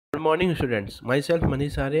morning students. Myself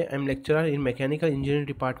Manish Arya. I am lecturer in Mechanical Engineering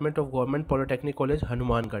Department of Government Polytechnic College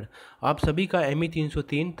Hanumangarh. आप सभी का ME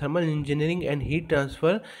 303 thermal engineering and heat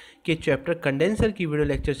transfer के chapter condenser की video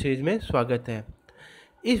lecture series में स्वागत है।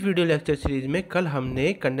 इस वीडियो लेक्चर सीरीज़ में कल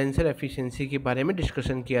हमने कंडेंसर एफिशिएंसी के बारे में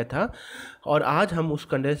डिस्कशन किया था और आज हम उस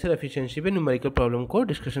कंडेंसर एफिशिएंसी पे न्यूमेरिकल प्रॉब्लम को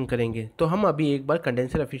डिस्कशन करेंगे। तो हम अभी एक बार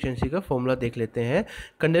कंडेंसर एफिशिएंसी का फॉर्मूला देख लेते हैं।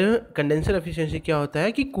 कंडेंसर एफिशिएंसी क्या होता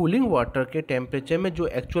है कि कूलिंग वाटर के टेम्परेचर में जो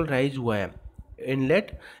एक्चुअल राइज हुआ है,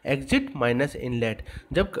 इनलेट एग्जिट माइनस इनलेट,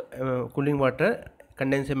 जब कूलिंग वाटर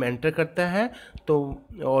कंडेंसर में एंटर करता है तो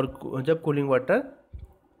और जब कूलिंग वाटर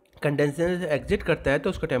कंडेंसर से एग्जिट करता है तो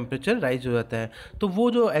उसका टेम्परेचर राइज हो जाता है। तो वो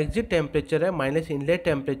जो एग्जिट टेम्परेचर है माइनस इनलेट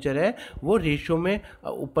टेम्परेचर है वो रेशियो में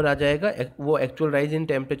ऊपर आ जाएगा, वो actual rise in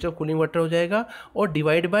temperature cooling water हो जाएगा और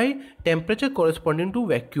divide by temperature corresponding to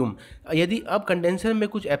vacuum. यदि अब कंडेंसर में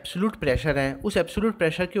कुछ एब्सोल्यूट प्रेशर है, उस एब्सोल्यूट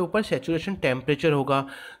प्रेशर के ऊपर सैचुरेशन टेम्परेचर होगा,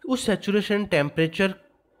 उस सैचुरेशन टेम्परेचर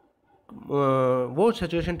वो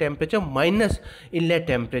saturation temperature minus inlet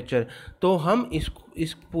temperature. तो हम इस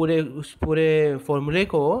पूरे फॉर्मूले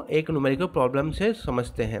को एक न्यूमेरिकल प्रॉब्लम से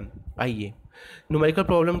समझते हैं। आइए, न्यूमेरिकल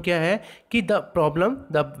प्रॉब्लम क्या है कि the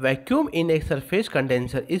vacuum in a surface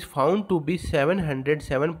condenser is found to be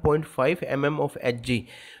 707.5 mm of Hg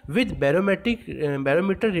with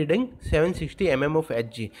barometer reading 760 mm of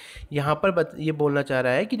Hg। यहाँ पर ये बोलना चाह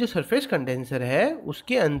रहा है कि जो सरफेस कंडेंसर है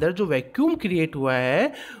उसके अंदर जो वैक्यूम क्रिएट हुआ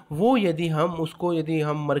है वो यदि हम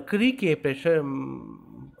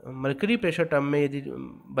मरकरी प्रेशर टर्म में यदि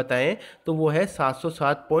बताएं तो वो है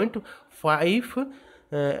 707.5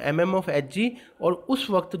 mm ऑफ Hg और उस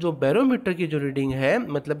वक्त जो बैरोमीटर की जो रीडिंग है,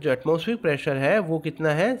 मतलब जो एटमॉस्फेरिक प्रेशर है वो कितना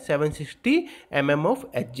है 760 mm ऑफ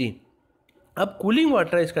Hg। अब कूलिंग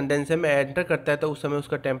वाटर इस कंडेंसर में एंटर करता है तो उस समय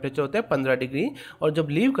उसका टेम्परेचर होता है 15 डिग्री और जब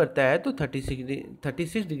लीव करता है तो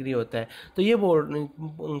 36 डिग्री होता है। तो ये वो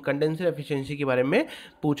कंडेंसर एफिशिएंसी के बारे में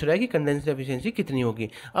पूछ रहा है कि कंडेंसर एफिशिएंसी कितनी होगी।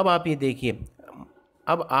 अब आप ये देखिए,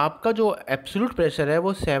 अब आपका जो एब्सोल्यूट प्रेशर है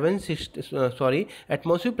वो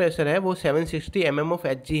एटमॉस्फेरिक प्रेशर है वो 760 mm ऑफ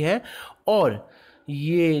Hg है और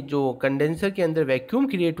ये जो कंडेंसर के अंदर वैक्यूम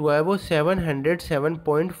क्रिएट हुआ है वो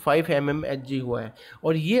 707.5 mm Hg हुआ है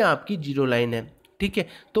और ये आपकी जीरो लाइन है। ठीक है,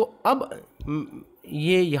 तो अब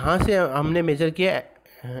ये यहाँ से हमने मेज़र किया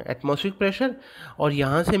एटमॉस्फेरिक प्रेशर और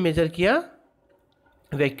यहाँ से मेज़र किया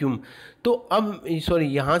वैक्यूम। तो अब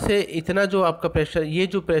यहाँ से इतना जो आपका प्रेशर, ये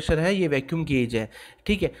जो प्रेशर है ये वैक्यूम गेज है।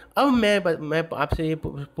 ठीक है, अब मैं आपसे ये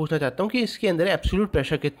पूछना चाहता हूँ कि इसके अंदर एब्सोल्यूट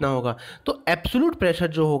प्रेशर कितना होगा। तो एब्सोल्यूट प्रेशर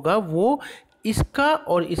जो होगा वो इसका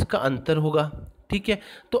और इसका अंतर होगा। ठीक है,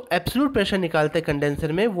 तो एब्सोल्यूट प्रेशर निकालते हैं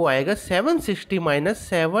कंडेंसर में, वो आएगा 760 माइनस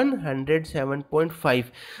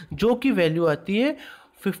 707.5 जो कि वैल्यू आती है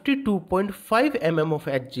 52.5 mm ऑफ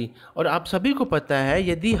Hg। और आप सभी को पता है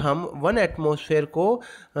यदि हम 1 एटमॉस्फेयर को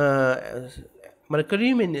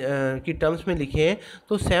मरकरी में की टर्म्स में लिखें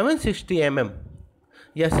तो 760 mm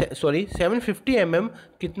या 750 mm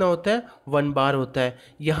कितना होता है 1 बार होता है।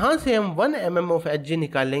 यहाँ से हम 1 mm ऑफ Hg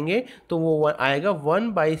निकालेंगे तो वो आएगा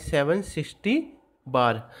 1/760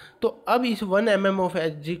 बार। तो अब इस 1 mm ऑफ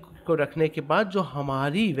Hg को रखने के बाद जो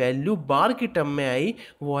हमारी वैल्यू बार की टर्म में आई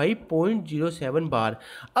वो आई 0.07 बार।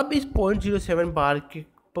 अब इस 0.07 बार के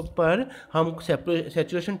पर हम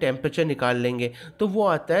सैचुरेशन टेम्परेचर निकाल लेंगे तो वो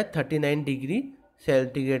आता है 39 डिग्री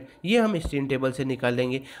सेंटीग्रेड। ये हम स्टीम टेबल से निकाल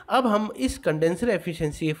लेंगे। अब हम इस कंडेंसर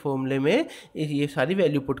एफिशिएंसी के फॉर्मूले में ये सारी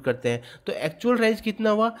वैल्यू पुट करते हैं। तो एक्चुअल राइज कितना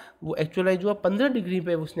हुआ, वो एक्चुअल राइज हुआ 15 डिग्री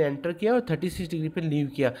पे उसने एंटर किया और 36 डिग्री पे लीव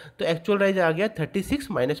किया, तो एक्चुअल राइज आ गया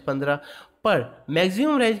 36 माइनस 15। पर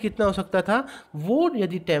मैक्सिमम राइज कितना हो सकता था, वो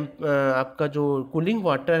यदि आपका जो कूलिंग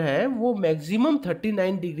वाटर है वो मैक्सिमम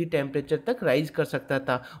 39 डिग्री टेम्परेचर तक राइज कर सकता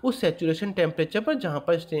था उस सैचुरेशन टेम्परेचर पर जहाँ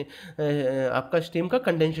पर आपका स्टीम का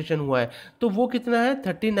कंडेंसेशन हुआ है। तो वो कितना है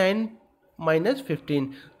 39 माइनस 15,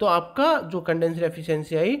 तो आपका जो कंडेंसर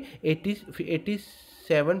एफिशिएंसी आई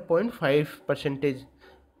 87.5%,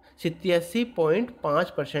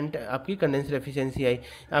 87.5% आपकी कंडेंसर एफिशिएंसी आई।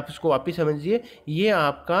 आप इसको वापस समझिए, ये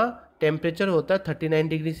आपका टेम्परेचर होता है 39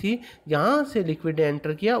 डिग्री सी। यहाँ से लिक्विड ने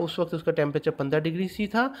एंटर किया उस वक्त उसका टेम्परेचर 15 डिग्री सी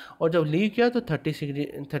था और जब लीव किया तो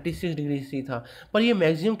 36 डिग्री सी था। पर ये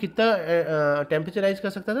मैक्सिमम कितना टेम्परेचर राइज कर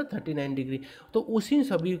सकता था 39 डिग्री। तो उसी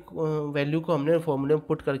सभी वैल्यू को हमने फॉर्मूले में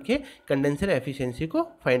पुट करके कंडेंसर एफिशिएंसी को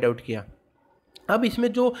फाइंड आउट किया। अब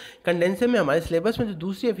इसमें जो कंडेंसर में हमारे सिलेबस में जो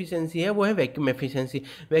दूसरी एफिशिएंसी है वो है वैक्यूम एफिशिएंसी।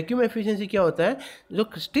 वैक्यूम एफिशिएंसी क्या होता है, जो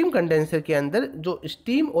स्टीम कंडेंसर के अंदर जो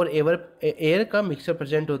स्टीम और एयर का मिक्सचर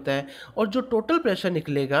प्रेजेंट होता है और जो टोटल प्रेशर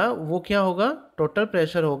निकलेगा वो क्या होगा, टोटल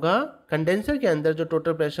प्रेशर होगा कंडेंसर के अंदर जो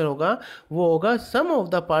टोटल प्रेशर होगा वो होगा सम of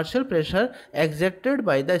the partial pressure exerted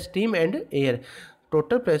by the steam and air.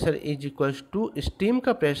 Total pressure is equals to steam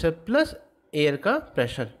का प्रेशर प्लस एयर का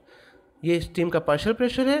प्रेशर। ये स्टीम का पार्शियल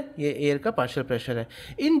प्रेशर है, ये एयर का पार्शियल प्रेशर है,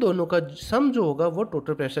 इन दोनों का सम जो होगा वो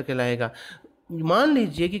टोटल प्रेशर कहलाएगा। मान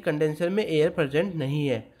लीजिए कि कंडेंसर में एयर प्रेजेंट नहीं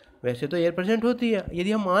है, वैसे तो एयर प्रेजेंट होती है,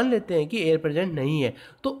 यदि हम मान लेते हैं कि एयर प्रेजेंट नहीं है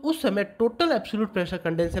तो उस समय टोटल एब्सोल्यूट प्रेशर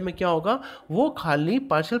कंडेंसर में क्या होगा, वो खाली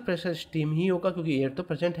पार्शियल प्रेशर स्टीम ही होगा, क्योंकि एयर तो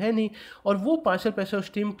प्रेजेंट है नहीं। और वो पार्शियल प्रेशर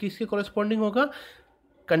स्टीम किसके कॉरेस्पॉन्डिंग होगा,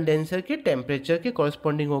 कंडेंसर के टेम्परेचर के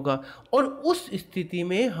कॉरेस्पॉन्डिंग होगा, और उस स्थिति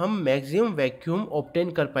में हम मैक्सिमम वैक्यूम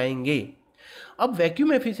ऑब्टेन कर पाएंगे। अब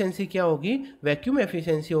वैक्यूम एफिशिएंसी क्या होगी, वैक्यूम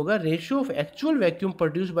एफिशिएंसी होगा ratio of actual vacuum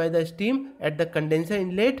produce by the steam at the condenser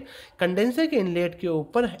inlet. Condenser के इनलेट के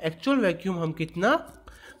ऊपर एक्चुअल वैक्यूम हम कितना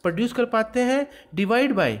प्रोड्यूस कर पाते हैं,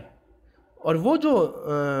 डिवाइड बाय, और वो जो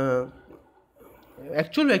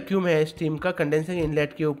एक्चुअल वैक्यूम है स्टीम का कंडेंसर के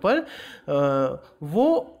इनलेट के ऊपर,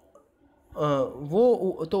 वो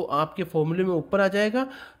तो आपके फॉर्मूले में ऊपर आ जाएगा,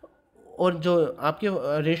 और जो आपके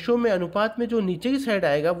रेशियो में अनुपात में जो नीचे की साइड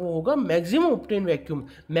आएगा वो होगा maximum obtain vacuum.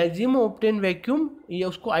 Maximum obtain vacuum, ये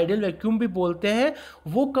उसको आइडियल वैक्यूम भी बोलते हैं,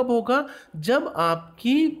 वो कब होगा, जब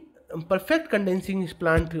आपकी परफेक्ट कंडेंसिंग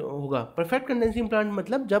प्लांट होगा। परफेक्ट कंडेंसिंग प्लांट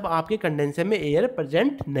मतलब जब आपके कंडेंसर में एयर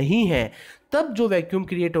प्रेजेंट नहीं है, तब जो वैक्यूम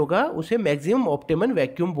क्रिएट होगा उसे मैक्सिमम ऑप्टिमम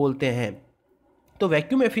वैक्यूम बोलते हैं। तो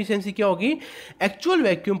वैक्यूम एफिशिएंसी क्या होगी, actual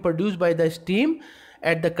vacuum produce by the steam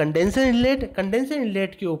at the condenser inlet. Condenser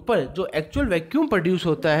inlet के ऊपर जो एक्चुअल वैक्यूम प्रोड्यूस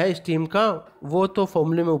होता है स्टीम का, वो तो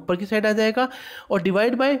फॉर्मूले में ऊपर की साइड आ जाएगा, और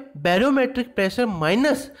divide by barometric pressure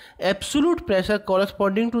minus absolute pressure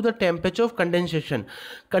corresponding to the temperature of condensation.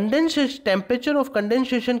 Temperature of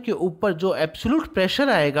condensation के ऊपर जो एब्सोल्यूट प्रेशर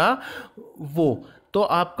आएगा वो, तो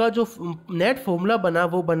आपका जो नेट फॉर्मूला बना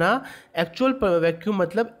वो बना एक्चुअल वैक्यूम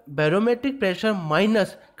मतलब बैरोमेट्रिक प्रेशर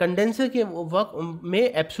माइनस कंडेंसर के वक्त में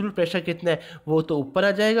एब्सोल्यूट प्रेशर कितना है, वो तो ऊपर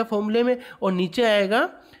आ जाएगा फॉर्मूले में, और नीचे आएगा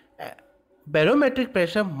barometric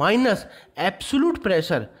pressure minus absolute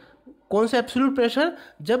pressure. कौन सा एब्सोल्यूट प्रेशर,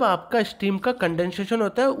 जब आपका स्टीम का कंडेंसेशन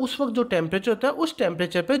होता है उस वक्त जो टेम्परेचर होता है उस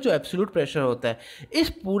टेम्परेचर पे जो एब्सोल्यूट प्रेशर होता है। इस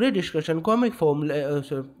पूरे डिस्कशन को हम एक फॉर्मूले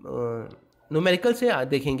न्यूमेरिकल से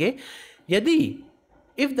देखेंगे। यदि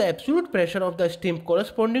if the absolute pressure of the steam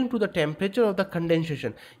corresponding to the temperature of the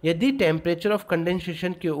condensation, यदि temperature of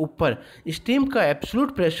condensation के ऊपर steam का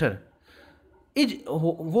absolute pressure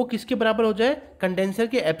वो किसके बराबर हो जाए, कंडेंसर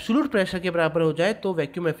के एब्सोल्यूट प्रेशर के बराबर हो जाए, तो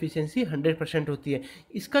वैक्यूम एफिशिएंसी 100% होती है।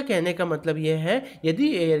 इसका कहने का मतलब यह है, यदि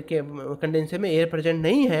एयर के कंडेंसर में एयर प्रेजेंट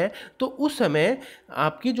नहीं है तो उस समय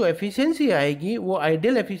आपकी जो एफिशिएंसी आएगी वो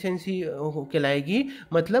आइडियल एफिशिएंसी कहलाएगी।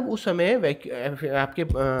 मतलब उस समय आपके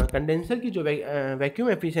कंडेंसर की जो वैक्यूम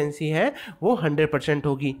एफिशिएंसी है वो 100%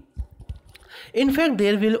 होगी। In fact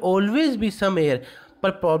there will always be some air, पर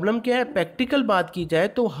प्रॉब्लम क्या है, प्रैक्टिकल बात की जाए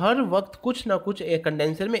तो हर वक्त कुछ ना कुछ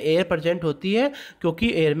कंडेंसर में एयर प्रेजेंट होती है, क्योंकि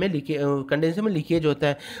एयर में कंडेंसर में लीकेज होता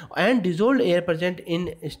है। And dissolve air present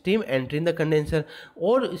in steam entering the condenser,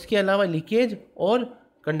 और इसके अलावा लीकेज और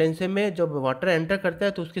कंडेंसर में जब वाटर एंटर करता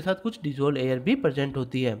है तो उसके साथ कुछ डिजोल्व एयर भी प्रेजेंट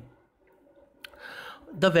होती है।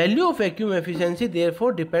 The value of vacuum efficiency therefore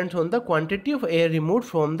depends on the quantity of air removed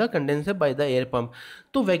from the condenser by the air pump।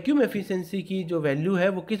 तो वैक्यूम एफिशिएंसी की जो वैल्यू है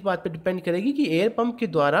वो किस बात पे डिपेंड करेगी कि एयर पंप के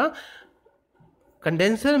द्वारा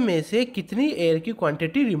कंडेंसर में से कितनी एयर की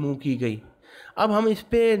क्वांटिटी रिमूव की गई। अब हम इस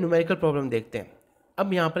पे न्यूमेरिकल प्रॉब्लम देखते हैं।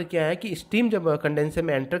 अब यहाँ पर क्या है कि स्टीम जब कंडेंसर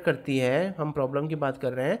में एंटर करती है, हम प्रॉब्लम की बात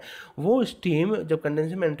कर रहे हैं, वो स्टीम जब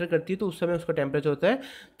कंडेंसर में एंटर करती है तो उस समय उसका टेम्परेचर होता है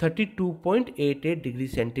 32.88 डिग्री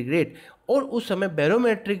सेंटीग्रेड, और उस समय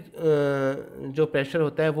बैरोमेट्रिक जो प्रेशर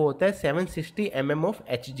होता है वो होता है 760 mm ऑफ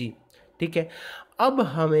Hg। ठीक है, अब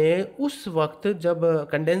हमें उस वक्त जब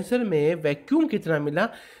कंडेंसर में वैक्यूम कितना मिला,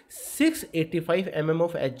 685 mm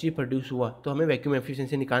ऑफ Hg प्रोड्यूस हुआ, तो हमें वैक्यूम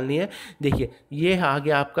एफिशिएंसी निकालनी है। देखिए ये आ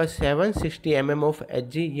गया आपका 760 mm ऑफ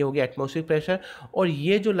Hg, ये हो गया एटमॉस्फेरिक प्रेशर, और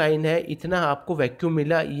ये जो लाइन है इतना आपको वैक्यूम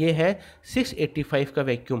मिला, ये है 685 का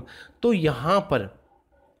वैक्यूम। तो यहाँ पर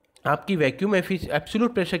आपकी वैक्यूम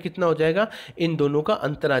एब्सोल्यूट प्रेशर कितना हो जाएगा, इन दोनों का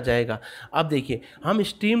अंतर आ जाएगा। अब देखिए हम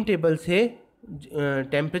स्टीम टेबल से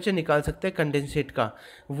टेम्परेचर निकाल सकते हैं कंडेंसेट का,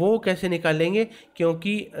 वो कैसे निकालेंगे,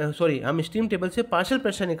 क्योंकि हम स्टीम टेबल से पार्शियल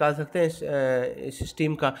प्रेशर निकाल सकते हैं इस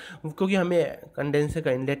स्टीम का, क्योंकि हमें कंडेंसर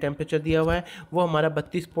का इनलेट टेम्परेचर दिया हुआ है, वो हमारा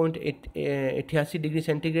 32.88 डिग्री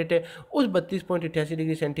सेंटीग्रेड है। उस 32.88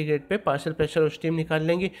 डिग्री सेंटीग्रेड पे पार्शियल प्रेशर और स्टीम निकाल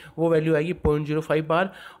लेंगे, वो वैल्यू आएगी 0.05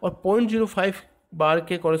 बार, और 0.05 बार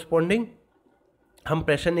के कॉरस्पॉन्डिंग हम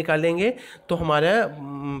प्रेशर निकालेंगे तो हमारा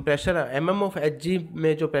प्रेशर mm ऑफ Hg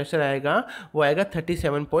में जो प्रेशर आएगा वो आएगा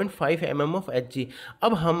 37.5 mm ऑफ Hg।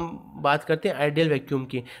 अब हम बात करते हैं आइडियल वैक्यूम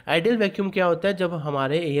की। आइडियल वैक्यूम क्या होता है? जब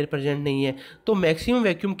हमारे एयर प्रेजेंट नहीं है तो मैक्सिमम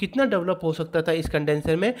वैक्यूम कितना डेवलप हो सकता था इस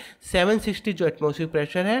कंडेंसर में? 760 जो एटमॉस्फेरिक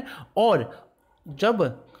प्रेशर है। और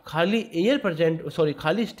जब खाली एयर प्रेजेंट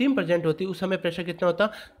खाली स्टीम प्रेजेंट होती उस समय प्रेशर कितना होता?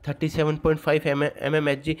 37.5 mm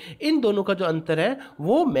Hg। इन दोनों का जो अंतर है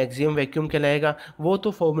वो मैक्सिमम वैक्यूम कहलाएगा। वो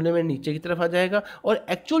तो फॉर्मूले में नीचे की तरफ आ जाएगा। और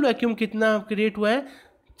एक्चुअल वैक्यूम कितना क्रिएट हुआ है?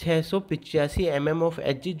 685 mm ऑफ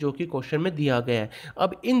Hg, जो कि क्वेश्चन में दिया गया है।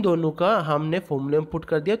 अब इन दोनों का हमने फॉर्मूले में पुट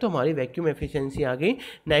कर दिया तो हमारी वैक्यूम एफिशिएंसी आ गई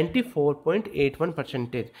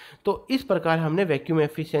 94.81%। तो इस प्रकार हमने वैक्यूम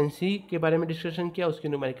एफिशिएंसी के बारे में डिस्कशन किया, उसकी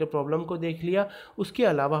न्यूमेरिकल प्रॉब्लम को देख लिया। उसके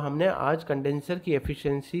अलावा हमने आज कंडेंसर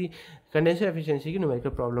एफिशिएंसी की न्यूमेरिकल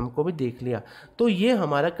प्रॉब्लम को भी देख लिया। तो ये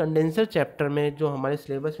हमारा कंडेंसर चैप्टर में जो हमारे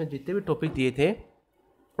सिलेबस में जितने भी टॉपिक दिए थे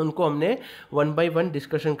उनको हमने 1 बाय 1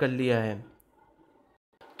 डिस्कशन कर लिया है।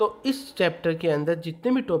 तो इस चैप्टर के अंदर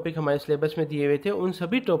जितने भी टॉपिक हमारे सिलेबस में दिए हुए थे उन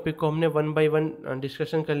सभी टॉपिक को हमने 1 बाय 1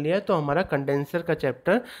 डिस्कशन कर लिया है। तो हमारा कंडेंसर का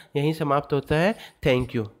चैप्टर यहीं समाप्त होता है।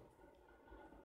 Thank you.